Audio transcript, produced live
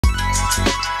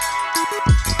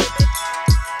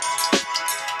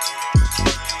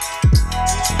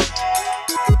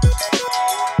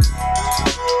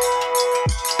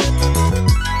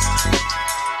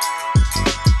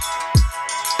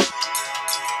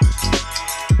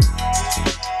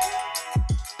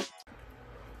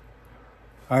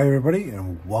Hi everybody,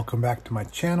 and welcome back to my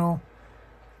channel.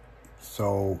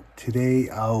 So today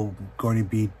I'm going to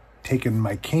be taking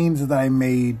my canes that I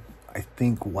made, I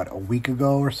think, a week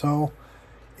ago or so,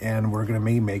 and we're going to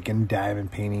be making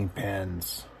diamond painting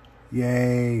pens.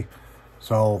 Yay!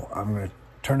 So I'm going to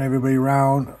turn everybody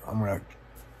around. I'm going to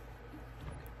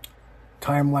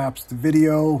time-lapse the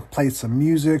video, play some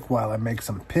music while I make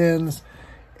some pins,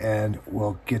 and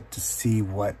we'll get to see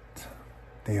what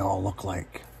they all look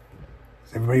like.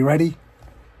 Is everybody ready?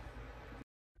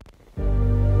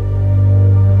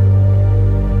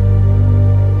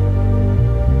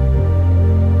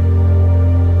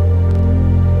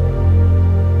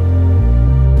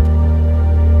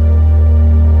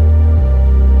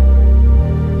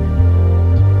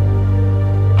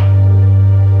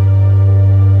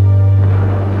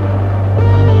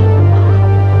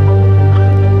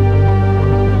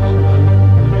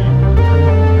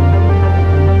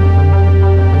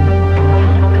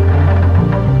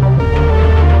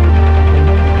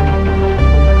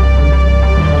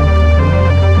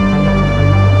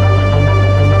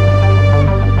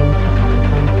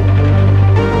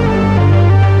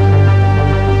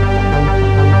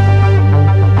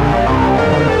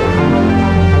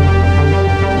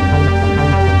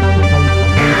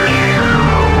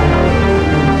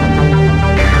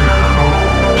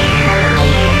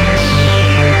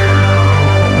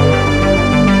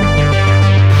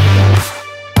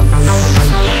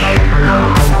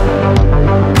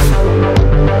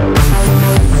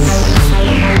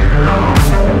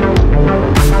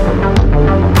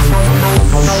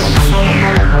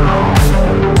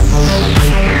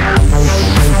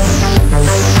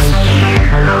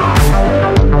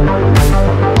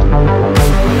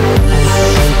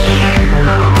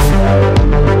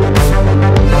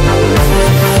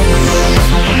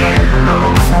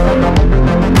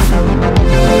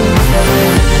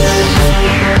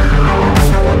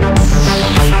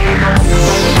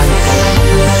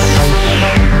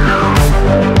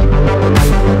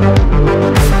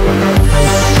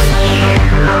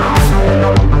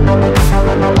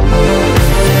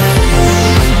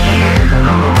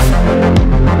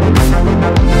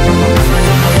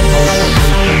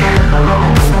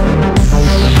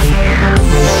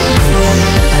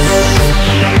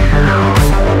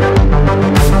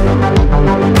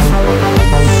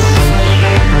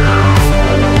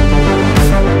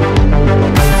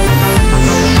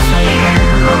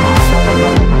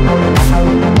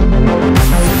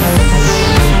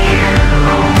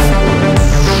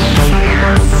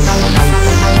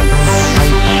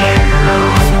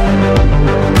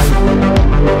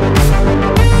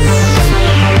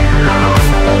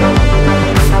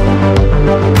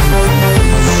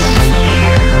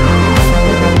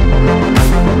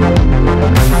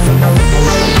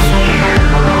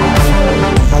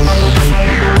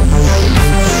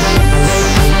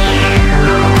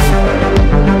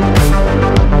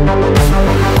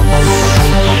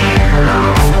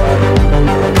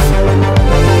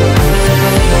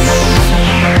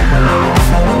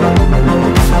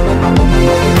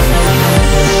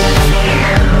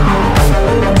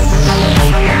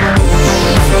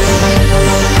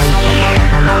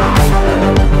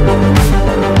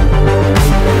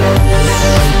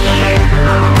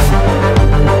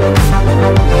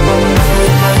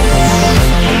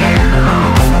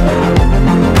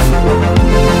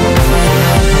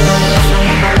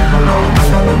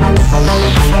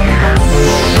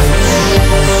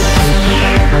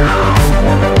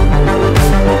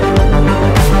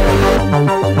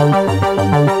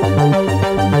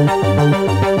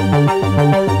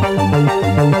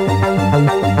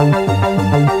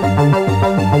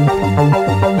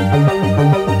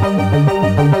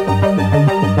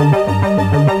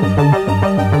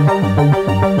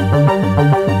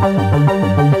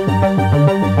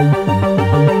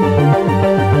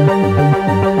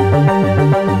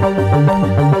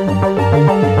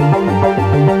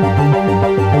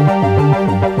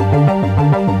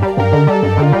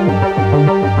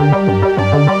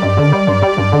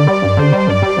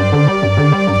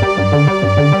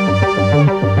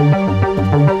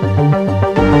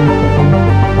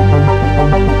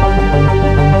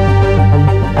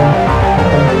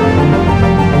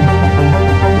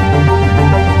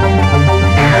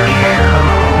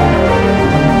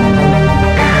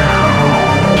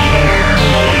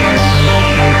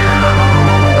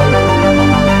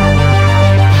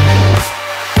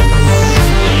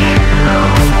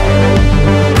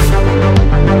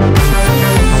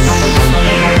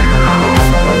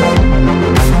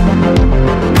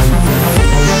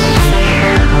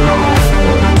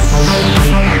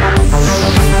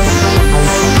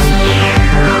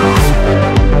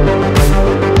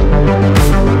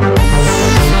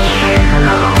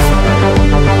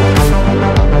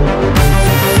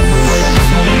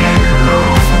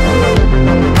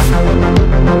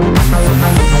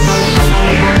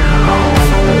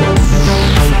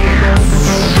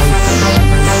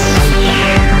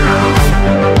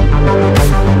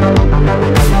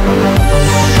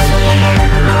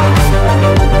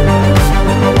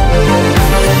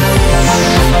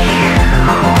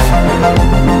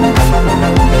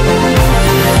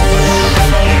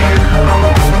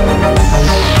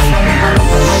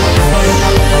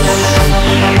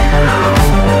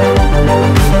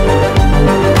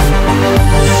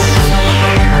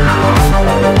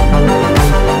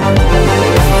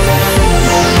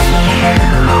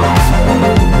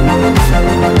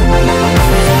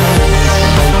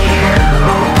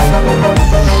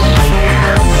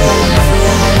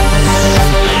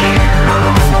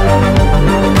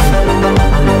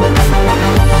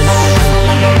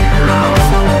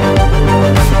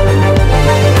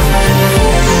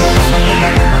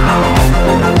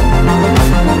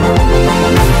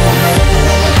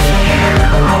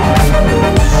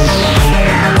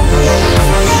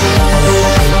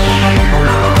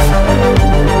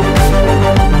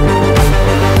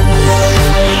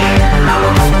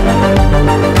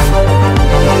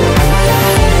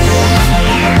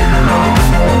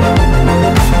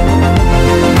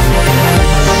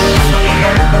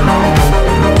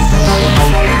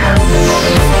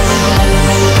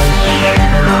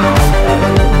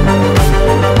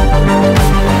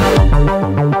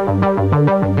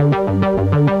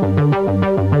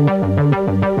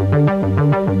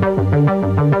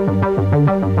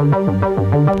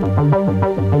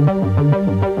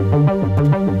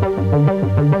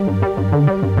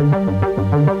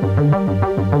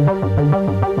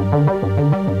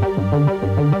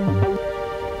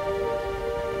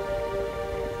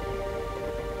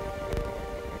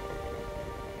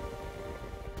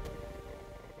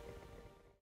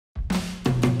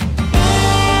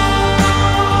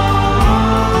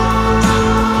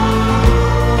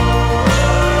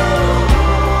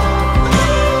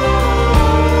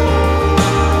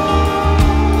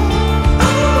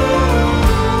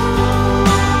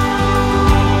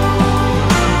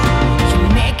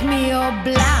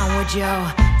 Your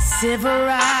civil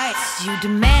rights, you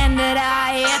demand that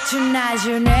I eternize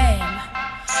your name.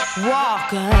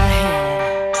 Walk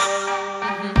ahead.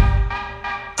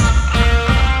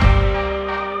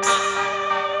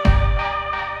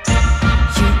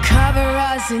 You cover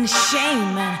us in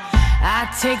shame and I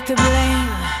take the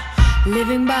blame.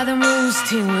 Living by the rules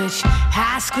to which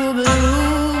high school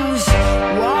blues.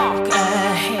 Walk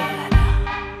ahead.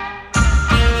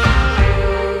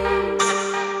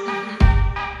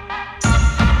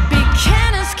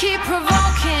 Keep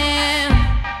provoking,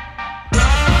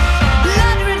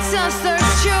 blood red sun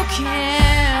starts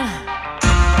choking.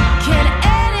 Can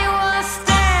anyone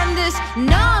stand this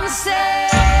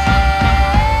nonsense?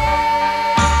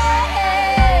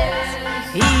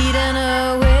 Eating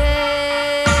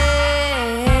away,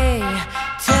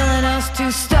 telling us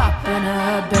to stop and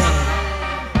obey,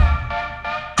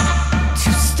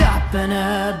 to stop and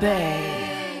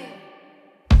obey.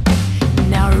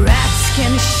 Now rats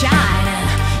can shine,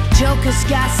 Joker's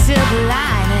got silver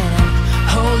lining, and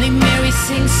Holy Mary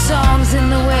sings songs in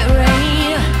the wet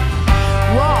rain.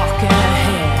 Walk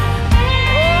ahead.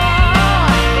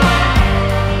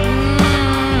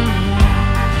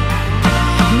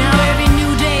 Now every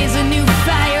new day's a new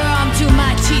firearm to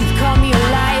my teeth. Call me a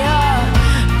liar.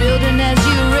 Building as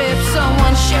you rip.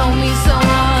 Someone show me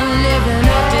someone living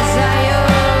up desire.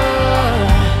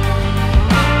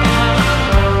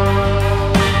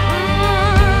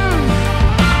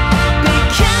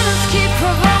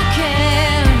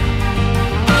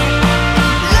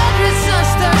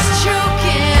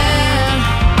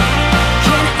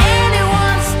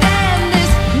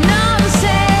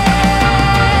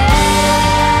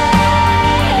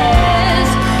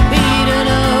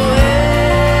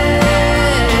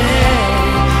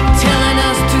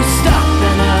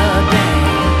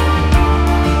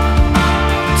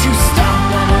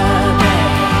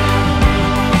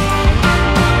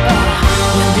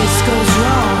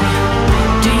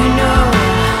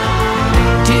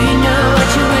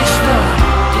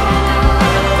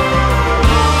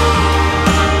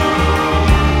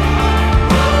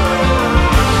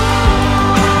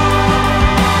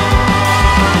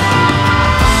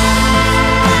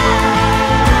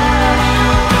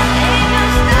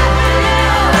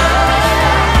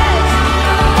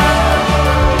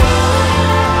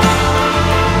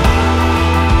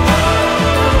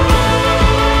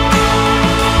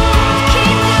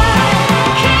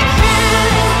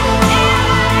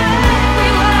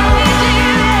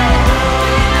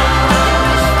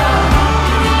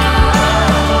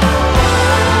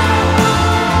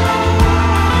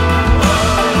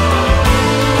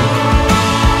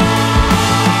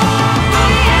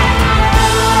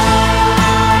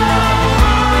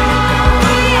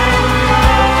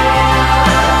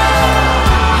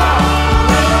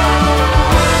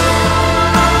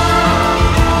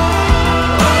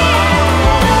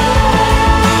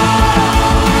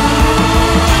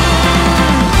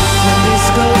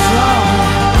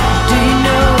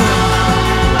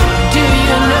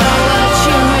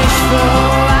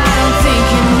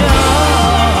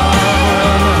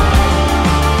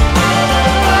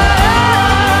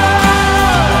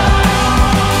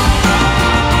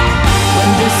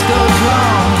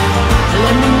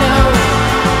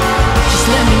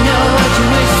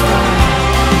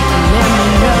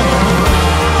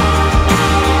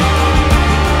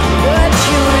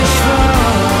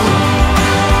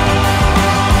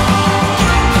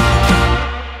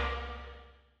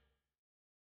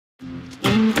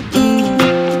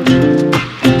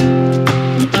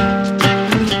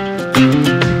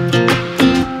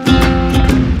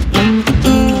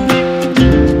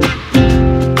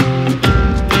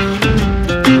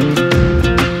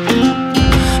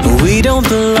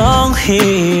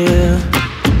 here.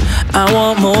 I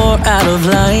want more out of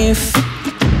life.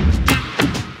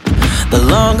 The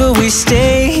longer we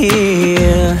stay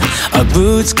here, our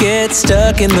boots get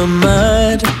stuck in the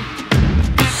mud.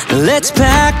 Let's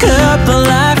pack up a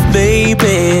life,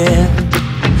 baby,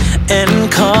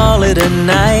 and call it a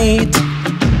night.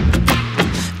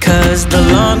 'Cause the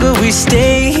longer we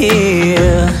stay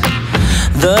here,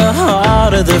 the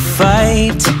harder the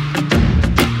fight.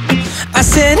 I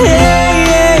said, hey,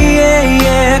 yeah, yeah,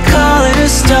 yeah, call it a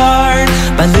start.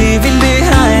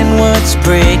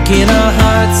 breaking our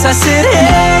hearts. I said,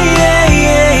 hey, yeah,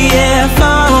 yeah, yeah,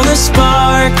 follow the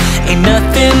spark. Ain't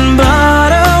nothing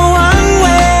but a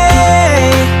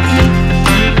one-way.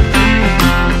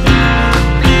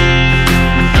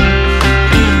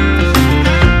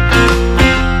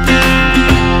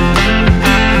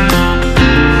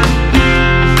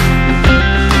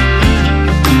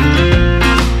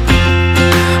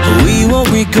 We won't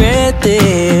regret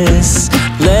this.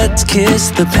 Let's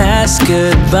kiss the past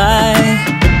goodbye.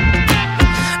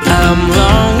 I'm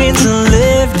longing to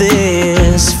live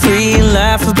this free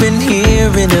life I've been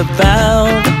hearing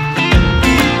about.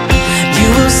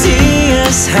 You will see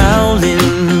us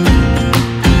howling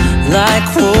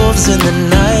like wolves in the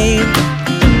night,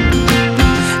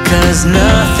 'cause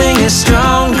nothing is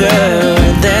stronger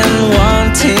than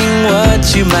wanting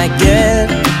what you might get.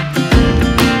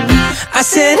 I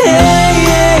said, hey,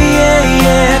 yeah, yeah,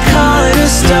 yeah, call it a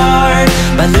start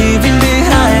by leaving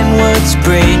behind what's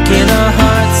breaking our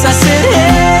hearts. I said,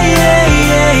 hey, yeah,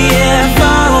 yeah, yeah,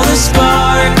 follow the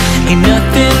spark. Ain't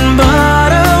nothing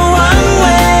but a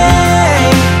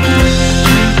one-way.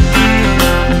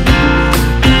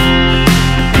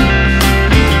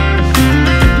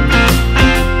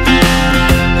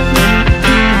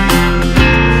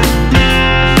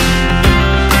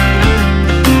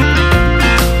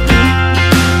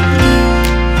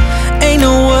 Ain't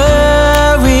no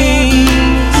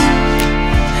worries,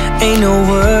 ain't no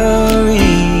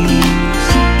worries.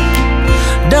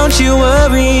 Don't you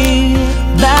worry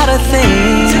about a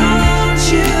thing. Don't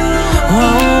you?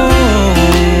 Oh,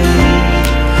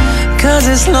 'cause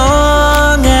as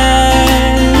long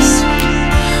as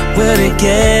we're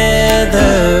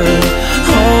together,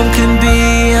 home can be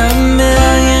a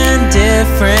million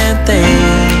different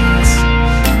things.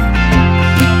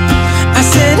 I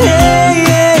said, hey,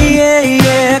 yeah, yeah,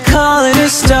 yeah, call it a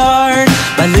start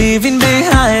by leaving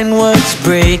behind what's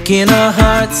breaking our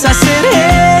hearts. I said,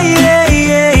 hey, yeah,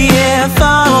 yeah, yeah,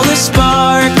 follow the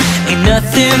spark. Ain't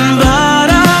nothing but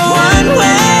a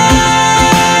one-way.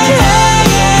 Hey,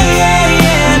 yeah, yeah,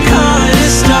 yeah, call it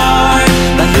a start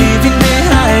by leaving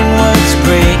behind what's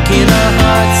breaking our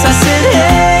hearts. I said,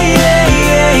 hey, yeah,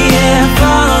 yeah, yeah,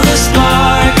 follow the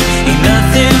spark. Ain't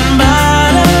nothing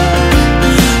but a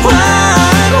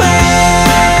one-way.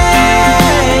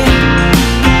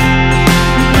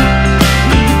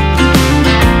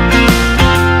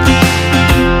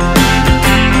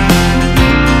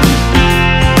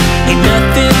 Ain't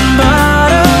nothing but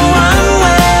a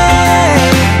one-way.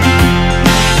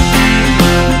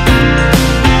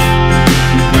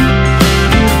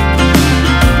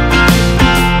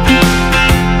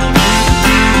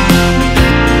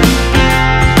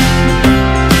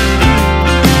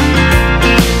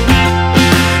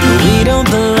 We don't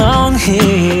belong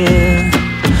here.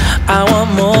 I want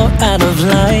more out of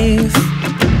life.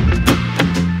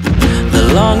 The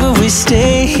longer we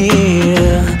stay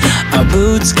here, our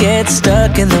boots get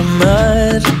stuck in the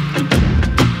mud.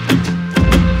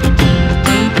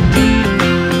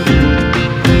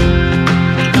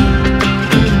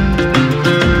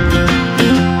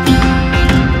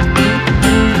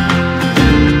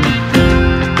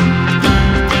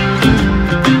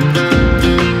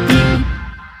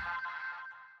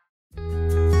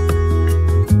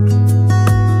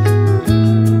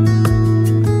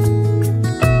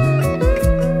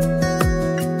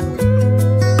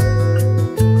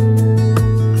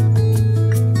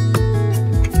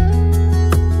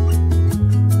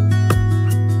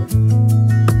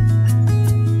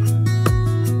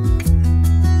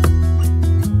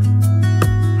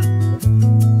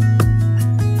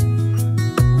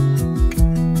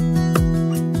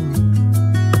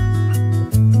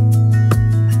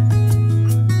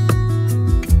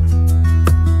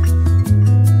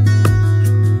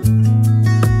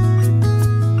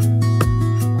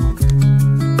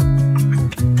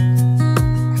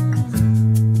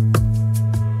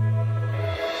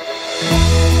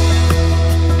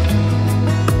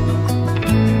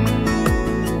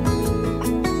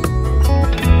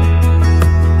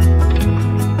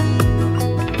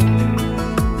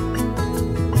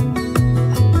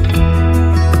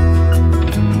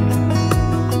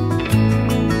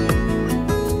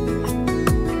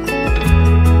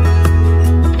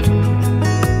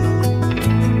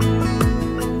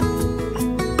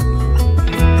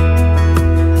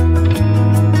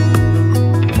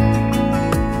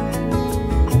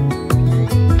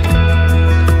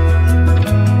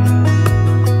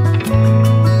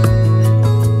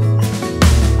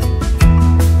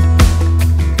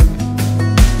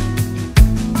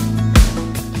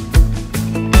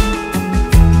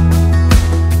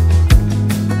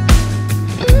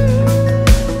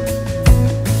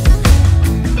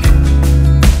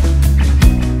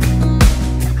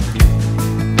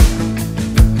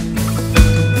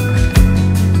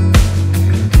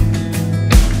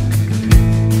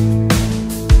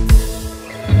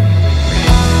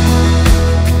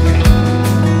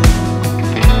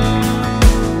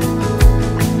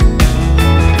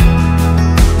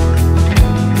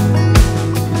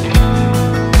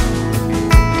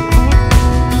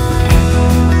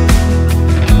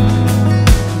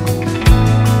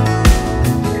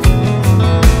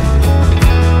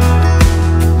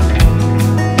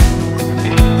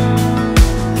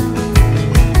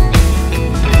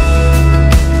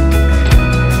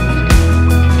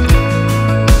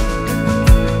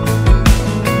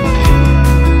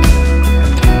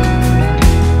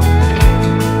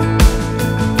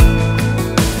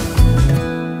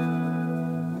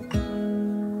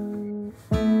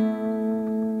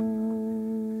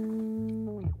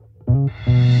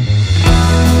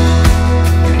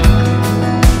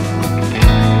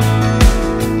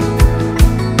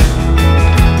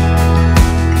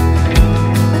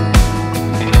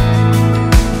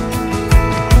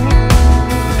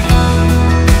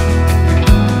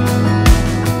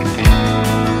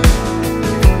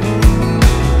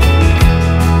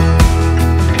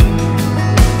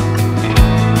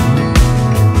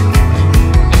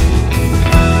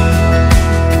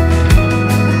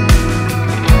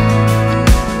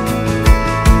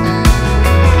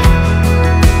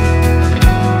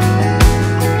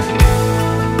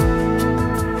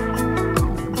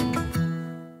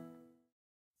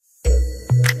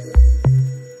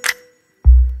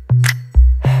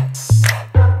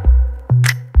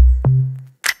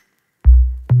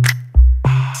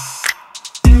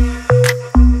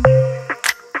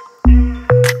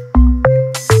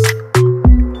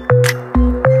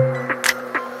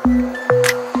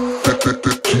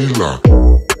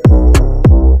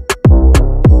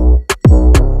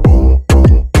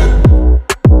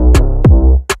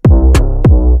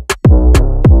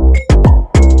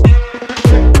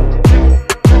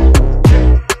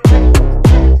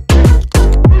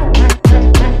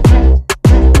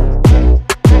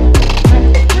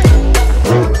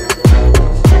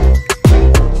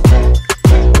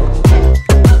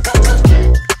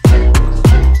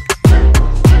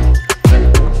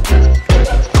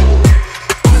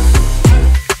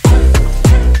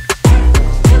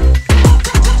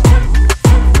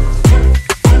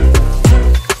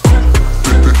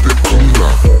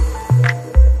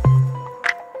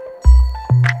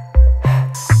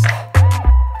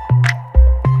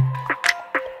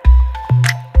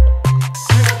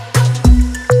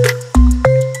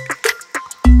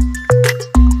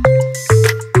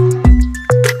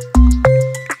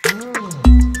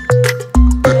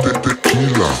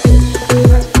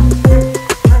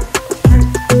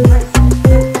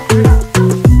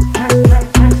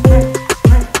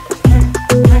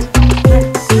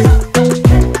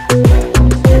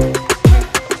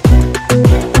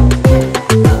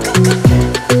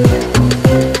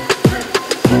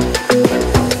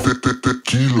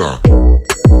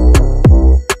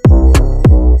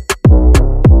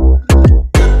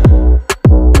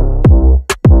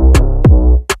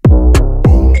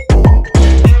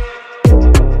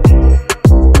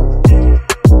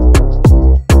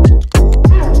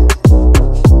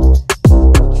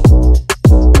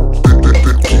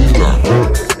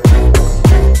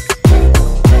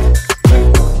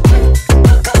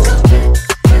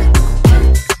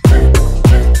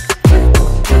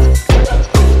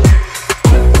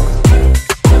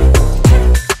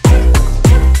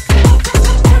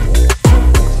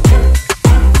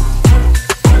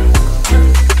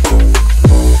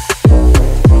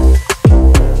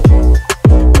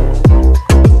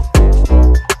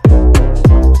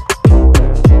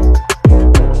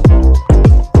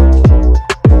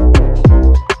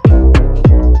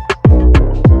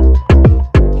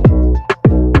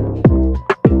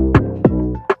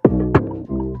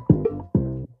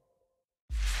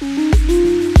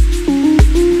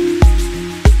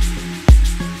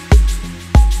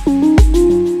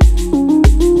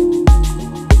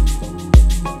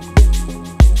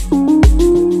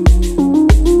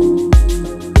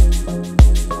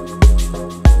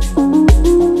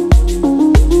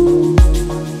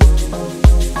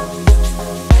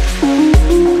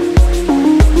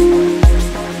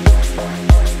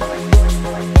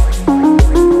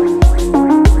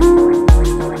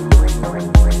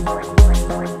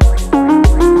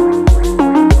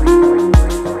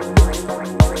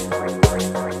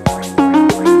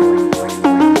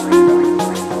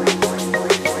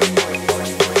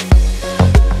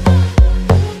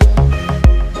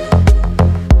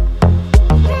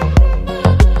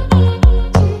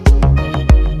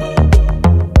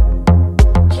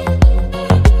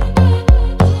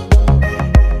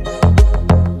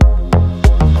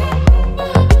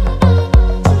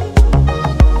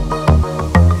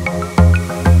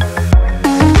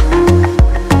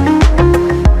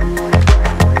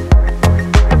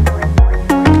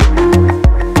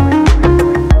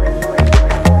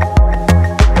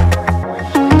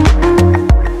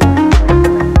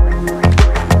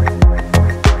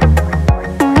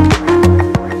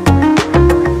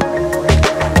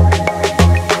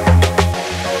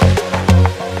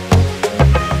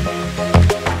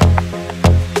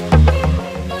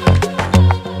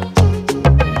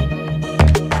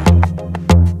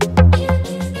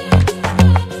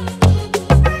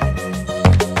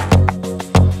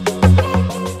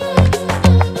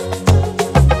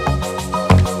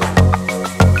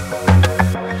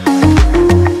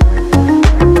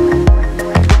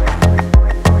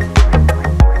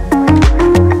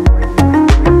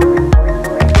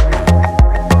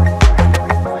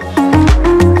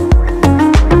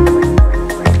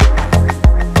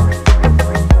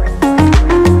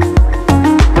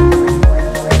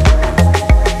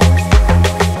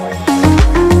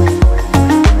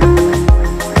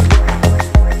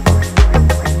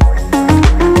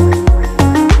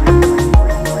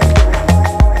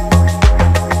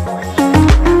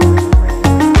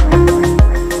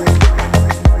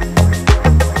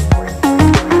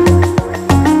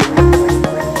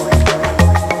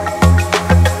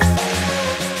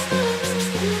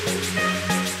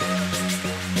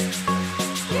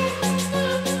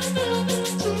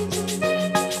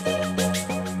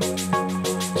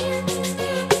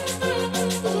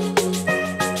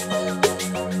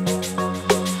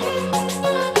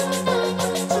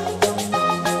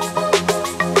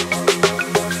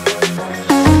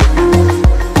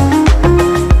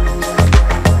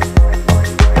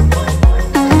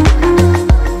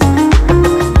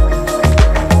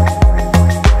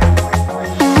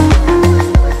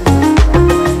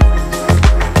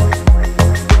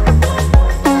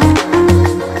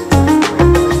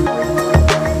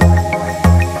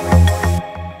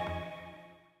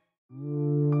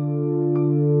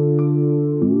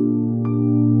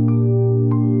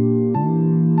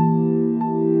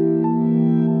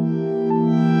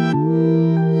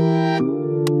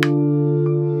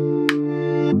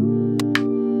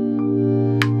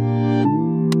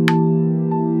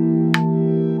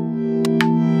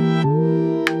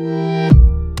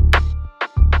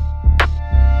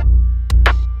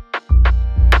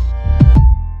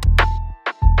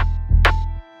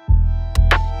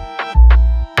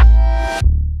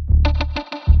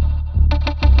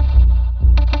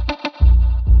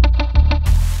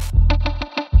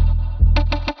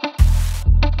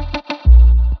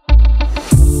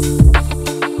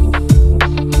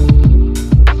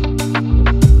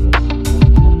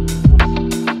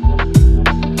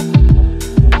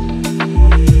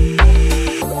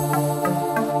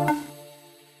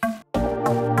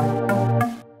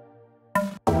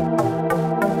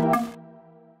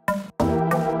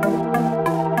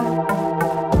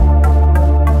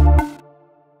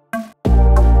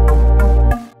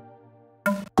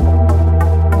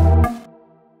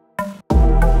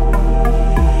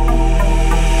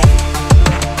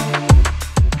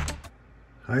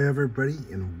 Hi everybody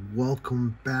and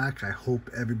welcome back. I hope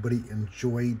everybody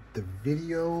enjoyed the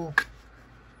video.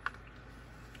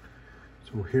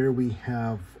 So here we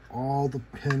have all the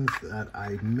pins that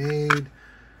I made.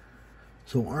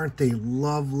 So aren't they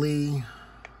lovely?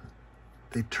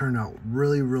 They turn out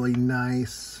really, really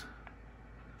nice.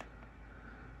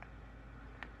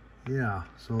 Yeah,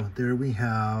 so there we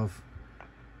have,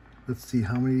 let's see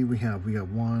how many we have. We got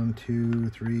 1, 2,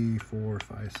 3, 4,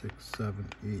 5, 6, 7,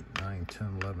 8, 9,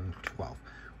 10, 11, 12.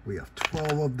 We have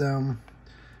 12 of them.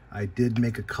 I did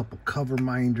make a couple cover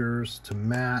minders to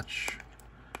match.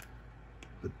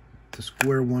 But the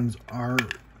square ones are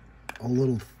a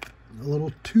little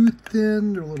too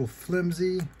thin, they're a little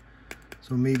flimsy.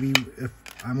 So maybe if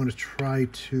I'm going to try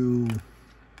to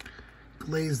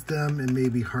glaze them and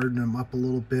maybe harden them up a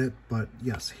little bit. But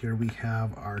yes, here we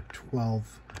have our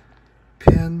 12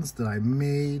 pins that I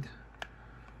made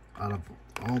out of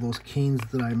all those canes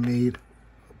that I made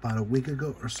about a week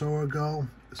ago or so ago.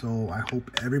 So I hope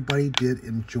everybody did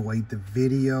enjoy the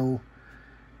video,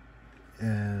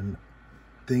 and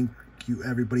thank you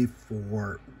everybody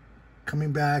for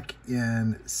coming back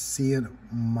and seeing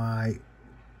my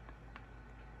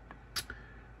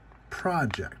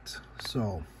project.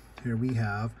 So here we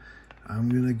have, I'm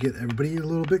going to get everybody a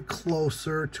little bit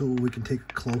closer till we can take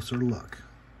a closer look.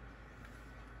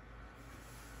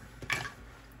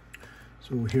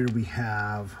 So here we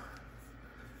have,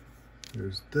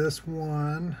 there's this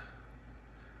one.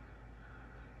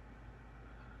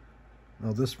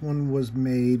 Now this one was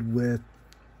made with,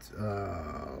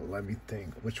 let me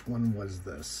think, which one was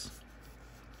this?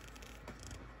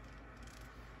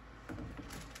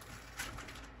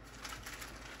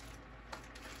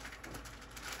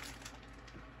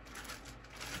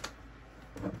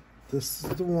 This is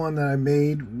the one that I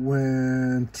made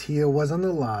when Tia wasn't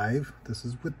alive. This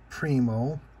is with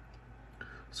Primo,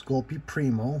 Sculpey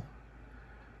Primo.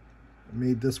 I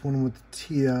made this one with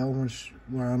Tia when she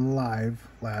were on live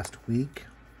last week.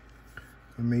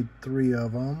 I made 3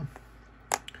 of them.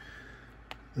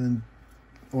 Then,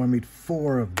 I made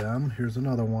 4 of them. Here's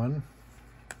another one.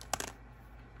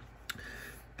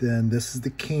 Then this is the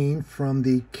cane from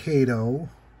the Kato.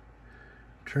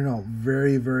 Turned out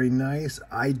very, very nice.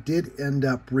 I did end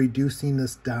up reducing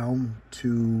this down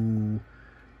to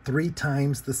 3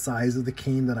 times the size of the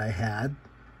cane that I had.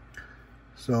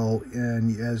 So,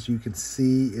 and as you can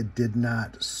see, it did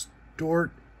not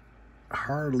distort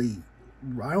hardly.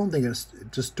 I don't think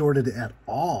it distorted at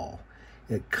all.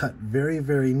 It cut very,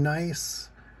 very nice.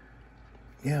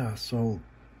 Yeah, so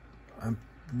I'm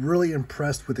really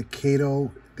impressed with the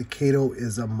Kato. The Kato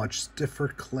is a much stiffer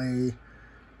clay.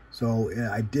 So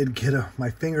I did get my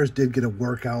fingers did get a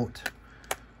workout.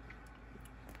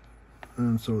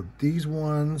 And so these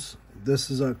ones,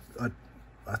 this is a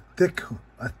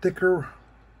thicker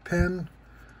pen.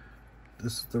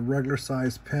 This is the regular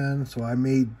size pen. So I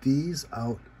made these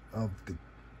out of the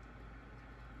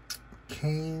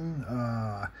cane.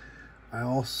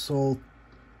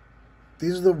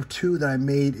 These are the 2 that I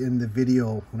made in the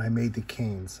video when I made the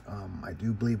canes. I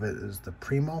do believe it is the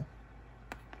Primo.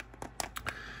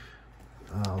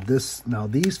 Now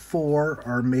these 4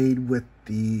 are made with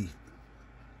the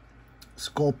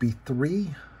Sculpey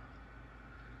 3.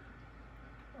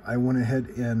 I went ahead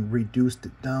and reduced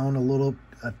it down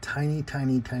a tiny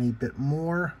bit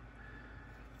more,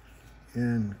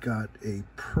 and got a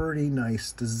pretty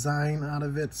nice design out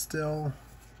of it still.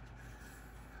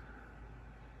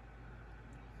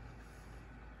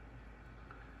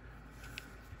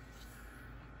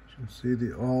 As you can see,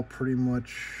 they all pretty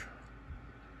much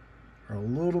are a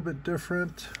little bit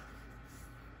different.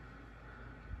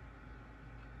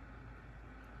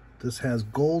 This has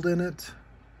gold in it.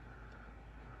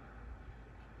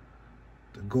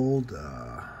 The gold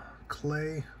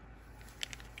clay.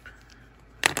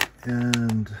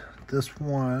 And this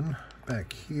one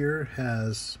back here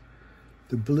has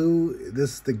the blue.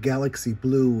 This is the Galaxy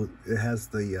Blue. It has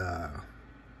the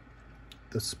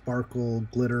sparkle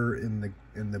glitter in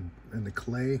the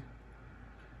clay.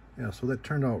 Yeah, so that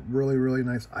turned out really, really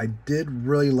nice. I did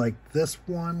really like this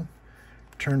one.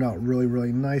 Turned out really,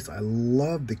 really nice. I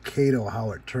love the Kato,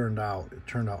 how it turned out. It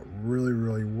turned out really,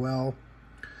 really well.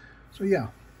 So yeah,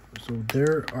 so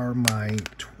there are my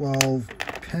 12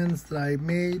 pens that I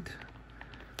made.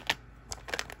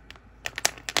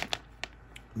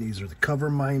 These are the cover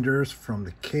minders from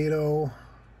the Kato.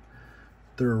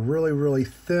 They're really, really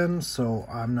thin, so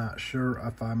I'm not sure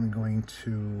if I'm going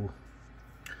to...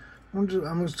 I'm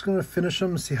just going to finish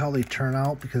them and see how they turn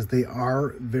out, because they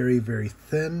are very, very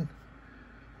thin.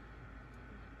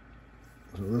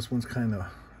 So this one's kind of,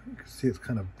 you can see it's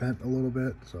kind of bent a little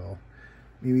bit. So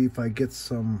maybe if I get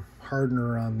some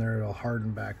hardener on there, it'll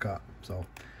harden back up. So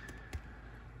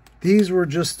these were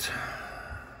just,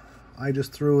 I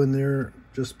just threw in there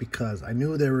just because I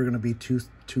knew they were going to be too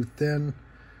thin,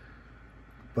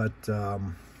 but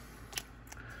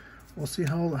we'll see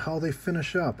how they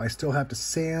finish up. I still have to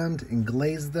sand and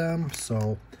glaze them.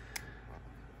 So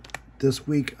this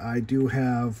week I do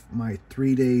have my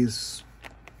 3 days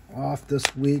off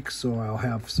this week, so I'll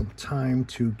have some time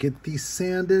to get these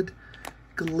sanded,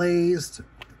 glazed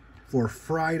for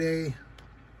Friday,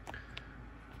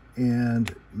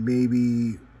 and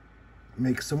maybe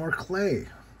make some more clay.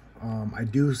 I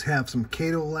do have some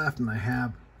Kato left, and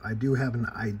I do have an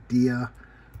idea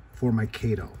for my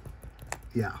Kato.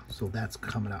 Yeah, so that's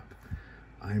coming up.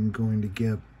 I'm going to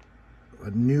give a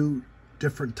new,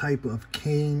 different type of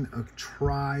cane a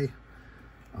try,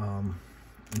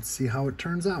 and see how it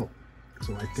turns out.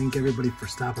 So I thank everybody for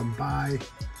stopping by,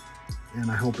 and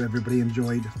I hope everybody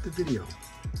enjoyed the video.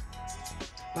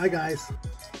 Bye, guys.